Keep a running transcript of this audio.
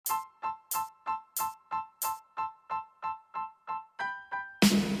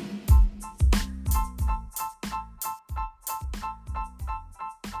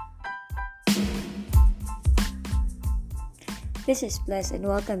This is Bless and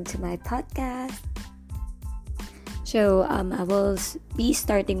welcome to my podcast. So I will be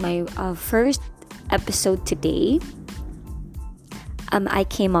starting my first episode today. I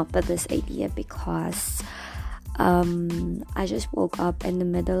came up with this idea because I just woke up in the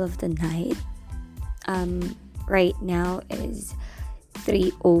middle of the night. Right now is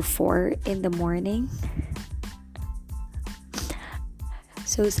 3:04 in the morning.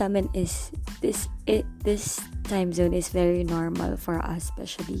 So this time zone is very normal for us,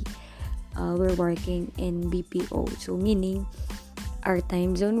 especially we're working in BPO. So meaning our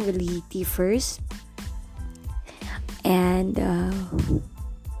time zone really differs, and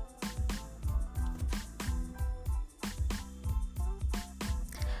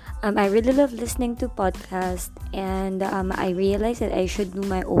I really love listening to podcasts, and I realized that I should do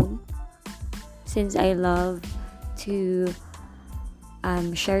my own since I love to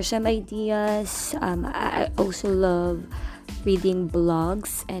share some ideas. I also love reading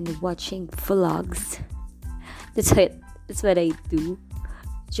blogs and watching vlogs. That's what I do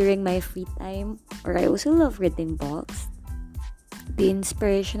during my free time. Or I also love reading books, the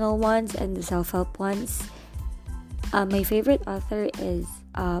inspirational ones and the self-help ones. My favorite author is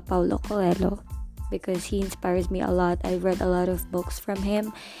Paulo Coelho because he inspires me a lot. I've read a lot of books from him,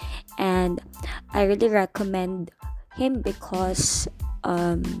 and I really recommend him because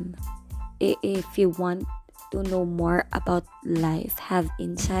if you want to know more about life, have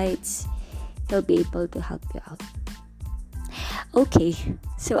insights, he'll be able to help you out. Okay,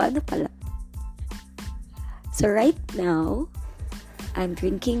 so ano pala? So right now, I'm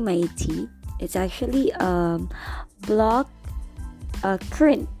drinking my tea. It's actually black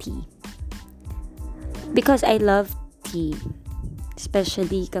currant tea because I love tea,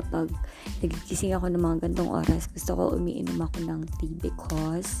 especially kapag nagigising ako ng mga gantong oras. Gusto ko umiinom ako ng tea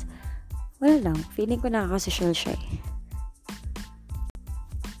because wala lang, feeling ko nakakasosyal siya eh.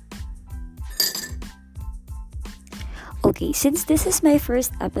 Okay, since this is my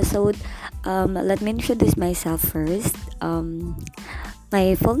first episode, let me introduce myself first.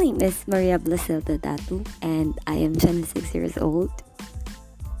 My full name is Maria Blasilda Datu, and I am 26 years old.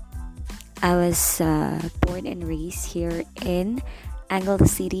 I was born and raised here in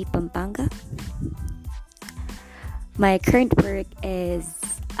Angeles City, Pampanga. My current work is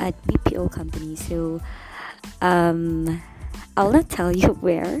at BPO company, so I'll not tell you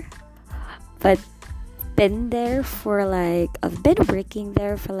where, but I've been working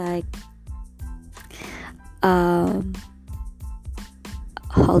there for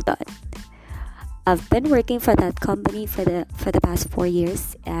hold on. I've been working for that company for the past 4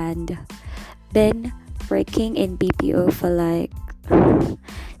 years, and been working in BPO for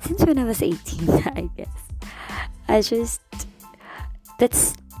since when I was 18, I guess. That's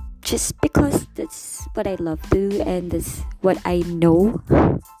just because that's what I love to do, and that's what I know.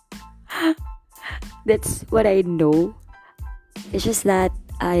 That's what I know. It's just that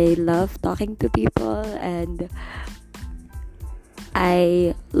I love talking to people, and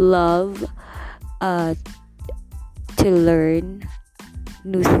I love to learn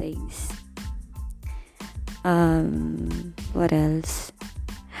new things. What else?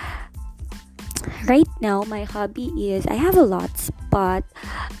 Right now, my hobby is, I have a lot, but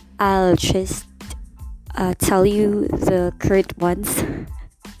I'll just tell you the current ones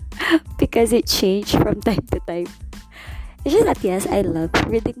because it changed from time to time. It's just that yes, I love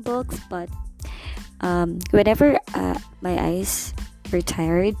reading books, but whenever my eyes were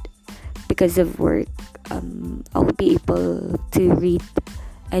tired because of work, I won't be able to read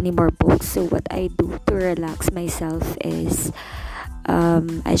any more books. So what I do to relax myself is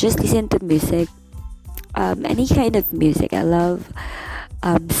I just listen to music, any kind of music. I love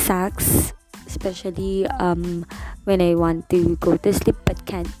sax, especially when I want to go to sleep but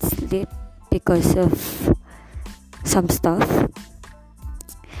can't sleep because of some stuff.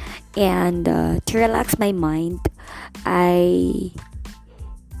 And to relax my mind, I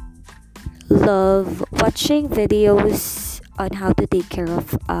love watching videos on how to take care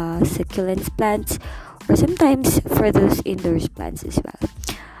of succulents plants, or sometimes for those indoors plants as well.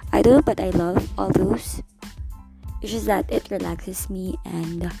 I don't know, but I love all those. It's just that it relaxes me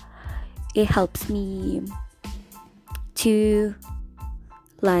and it helps me to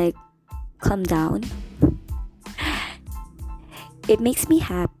calm down. It makes me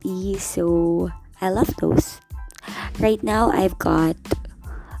happy, so I love those. Right now I've got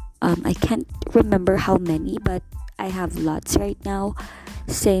I can't remember how many, but I have lots right now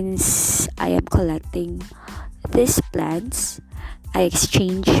since I am collecting these plants. I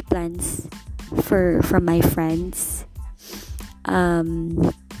exchange plants from my friends.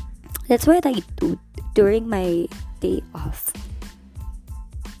 That's what I do during my day off.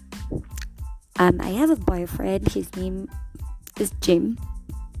 I have a boyfriend. His name is Jim.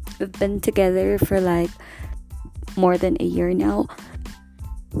 We've been together for like more than a year now.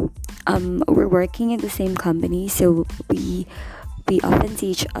 We're working in the same company, so we often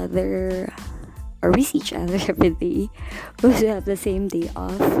see each other, or we see each other every day. We also have the same day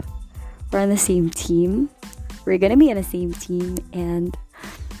off. We're on the same team. We're gonna be on the same team, and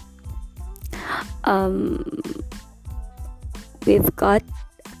we've got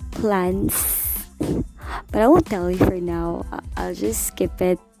plans, but I won't tell you for now. I'll just skip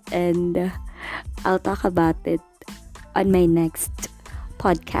it, and I'll talk about it on my next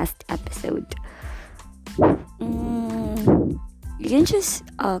podcast episode. You can just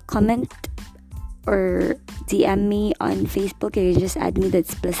comment or DM me on Facebook. You can just add me,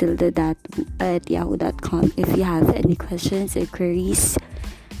 that's plasilda@yahoo.com, if you have any questions or queries,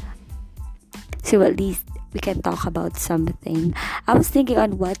 so at least we can talk about something. I was thinking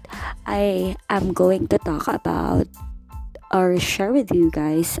on what I am going to talk about or share with you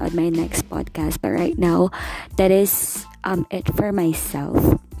guys on my next podcast, but right now that is it for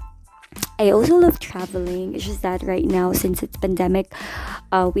myself. I also love traveling. It's just that right now, since it's pandemic,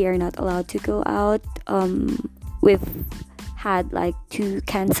 we are not allowed to go out. We've had like 2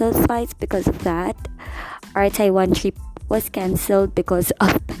 canceled flights because of that. Our Taiwan trip was canceled because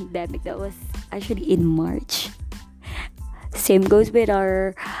of pandemic. That was actually in March. Same goes with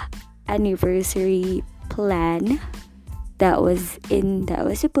our anniversary plan. That was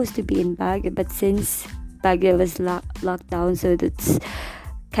supposed to be in Baguio, but since Baguio was locked down, so that's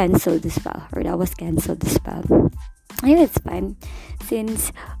cancelled as well, or that was cancelled as well. Anyway, it's fine,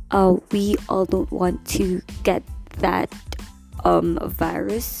 since we all don't want to get that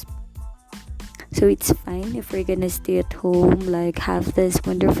virus, so it's fine if we're gonna stay at home, like have this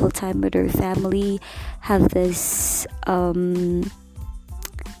wonderful time with our family, have this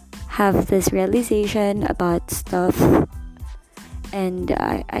realization about stuff. And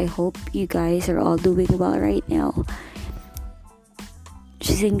I hope you guys are all doing well right now.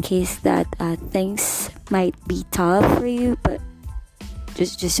 Just in case that things might be tough for you, but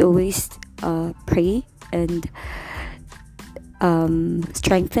just always pray and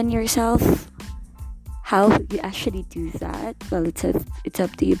strengthen yourself. How you actually do that, well, it's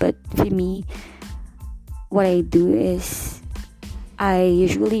up to you. But for me, what I do is I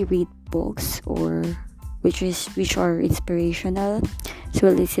usually read books which are inspirational, so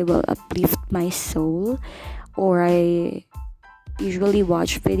at least it will uplift my soul. Or I usually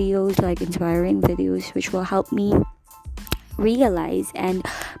watch videos, like inspiring videos, which will help me realize and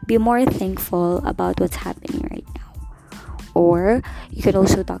be more thankful about what's happening right now. Or you can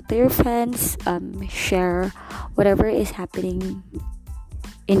also talk to your friends, share whatever is happening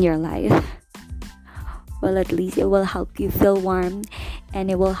in your life. Well, at least it will help you feel warm, and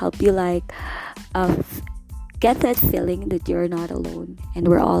it will help you like get that feeling that you're not alone, and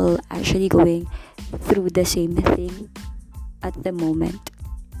we're all actually going through the same thing at the moment.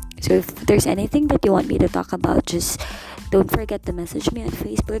 So if there's anything that you want me to talk about, just don't forget to message me on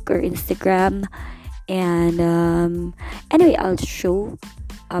Facebook or Instagram. And anyway,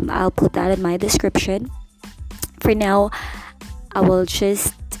 I'll put that in my description. For now, I will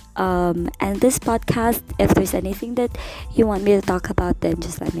just end this podcast. If there's anything that you want me to talk about, then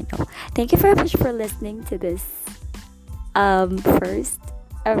just let me know. Thank you very much for listening to this first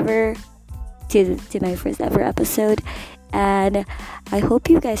ever to my first ever episode, and I hope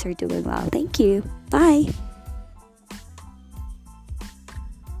you guys are doing well. Thank you. Bye.